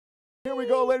Here we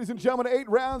go, ladies and gentlemen. 8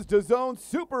 rounds, DAZN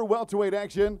super welterweight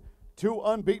action. 2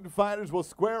 unbeaten fighters will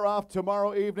square off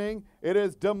tomorrow evening. It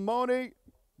is Damani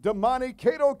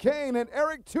Kato Kane and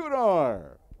Eric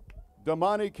Tudor.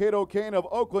 Damani Kato Kane of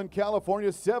Oakland,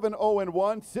 California,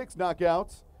 7-0-1, 6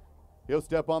 knockouts. He'll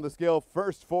step on the scale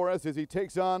first for us as he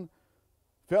takes on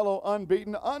fellow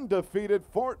unbeaten, undefeated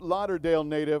Fort Lauderdale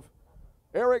native,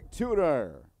 Eric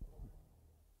Tudor.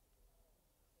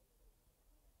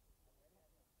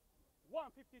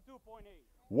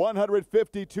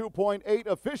 152.8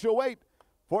 official weight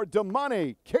for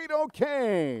Damani Kato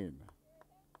Kane.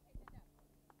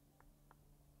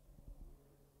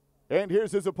 And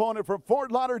here's his opponent from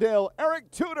Fort Lauderdale, Eric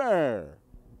Tudor.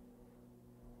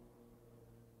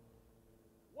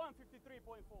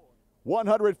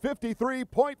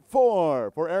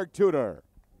 153.4 for Eric Tudor.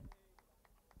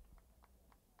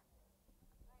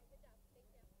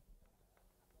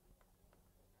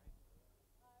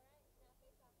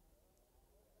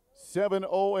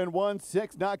 7-0-1,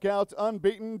 6 knockouts,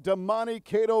 unbeaten. Damani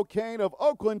Kato Kane of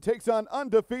Oakland takes on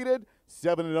undefeated,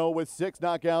 7-0 with 6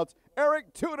 knockouts,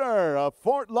 Eric Tudor of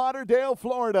Fort Lauderdale,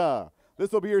 Florida.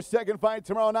 This will be your second fight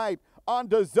tomorrow night on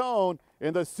DAZN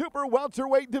in the super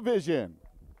welterweight division.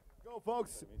 Go,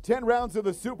 folks. 10 rounds of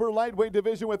the super lightweight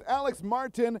division with Alex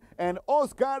Martin and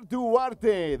Oscar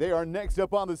Duarte. They are next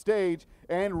up on the stage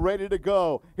and ready to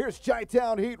go. Here's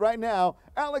Chi-Town Heat right now.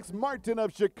 Alex Martin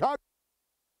of Chicago.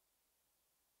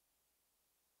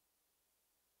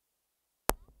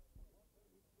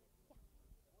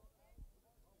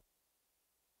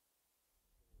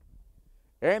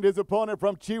 And his opponent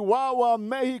from Chihuahua,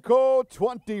 Mexico,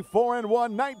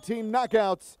 24-1, 19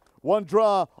 knockouts, 1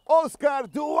 draw, Oscar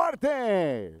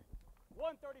Duarte.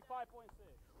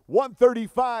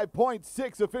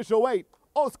 135.6 official weight,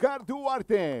 Oscar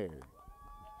Duarte.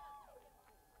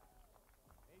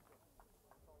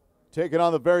 Taking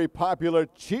on the very popular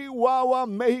Chihuahua,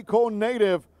 Mexico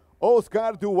native,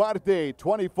 Oscar Duarte,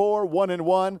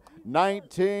 24-1-1,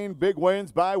 19 big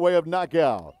wins by way of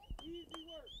knockout.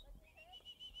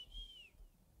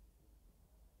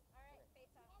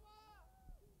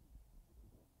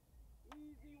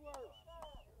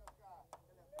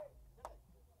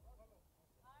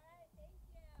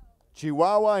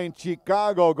 Chihuahua and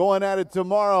Chicago going at it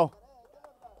tomorrow.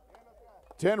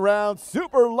 10 rounds,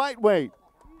 super lightweight.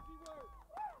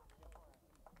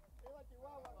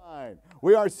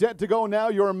 We are set to go now.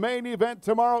 Your main event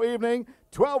tomorrow evening,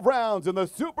 12 rounds in the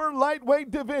super lightweight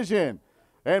division.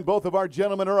 And both of our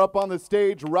gentlemen are up on the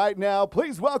stage right now.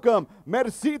 Please welcome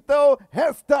Mercito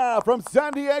Gesta from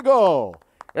San Diego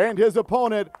and his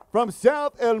opponent from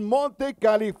South El Monte,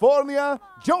 California,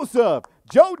 Joseph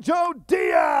Jojo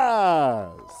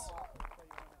Diaz.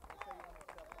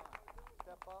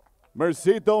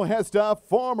 Mercito Gesta,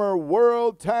 former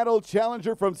world title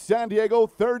challenger from San Diego,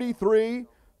 33,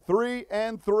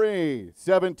 3-3,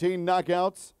 17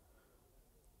 knockouts.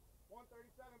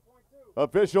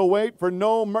 Official weight for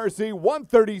No Mercy,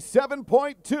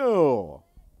 137.2.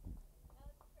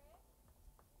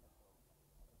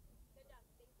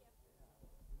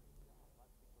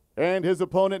 And his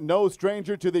opponent, no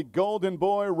stranger to the Golden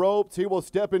Boy ropes. He will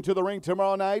step into the ring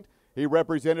tomorrow night. He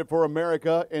represented for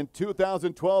America in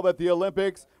 2012 at the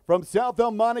Olympics. From South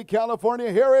El Monte,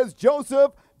 California, here is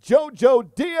Joseph Jojo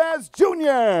Diaz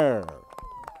Jr.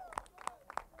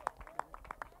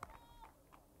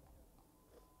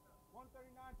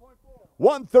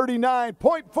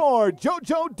 139.4,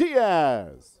 Jojo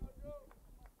Diaz.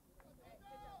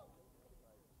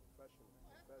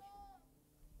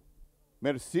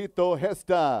 Mercito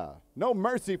Gesta, No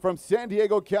Mercy from San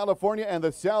Diego, California, and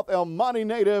the South El Monte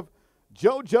native,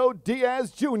 Jojo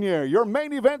Diaz Jr. Your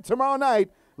main event tomorrow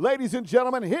night, ladies and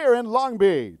gentlemen, here in Long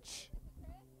Beach.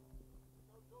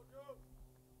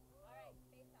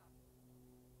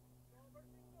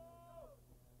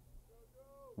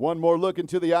 One more look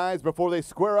into the eyes before they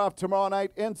square off tomorrow night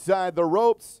inside the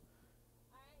ropes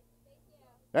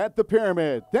at the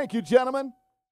Pyramid. Thank you, gentlemen.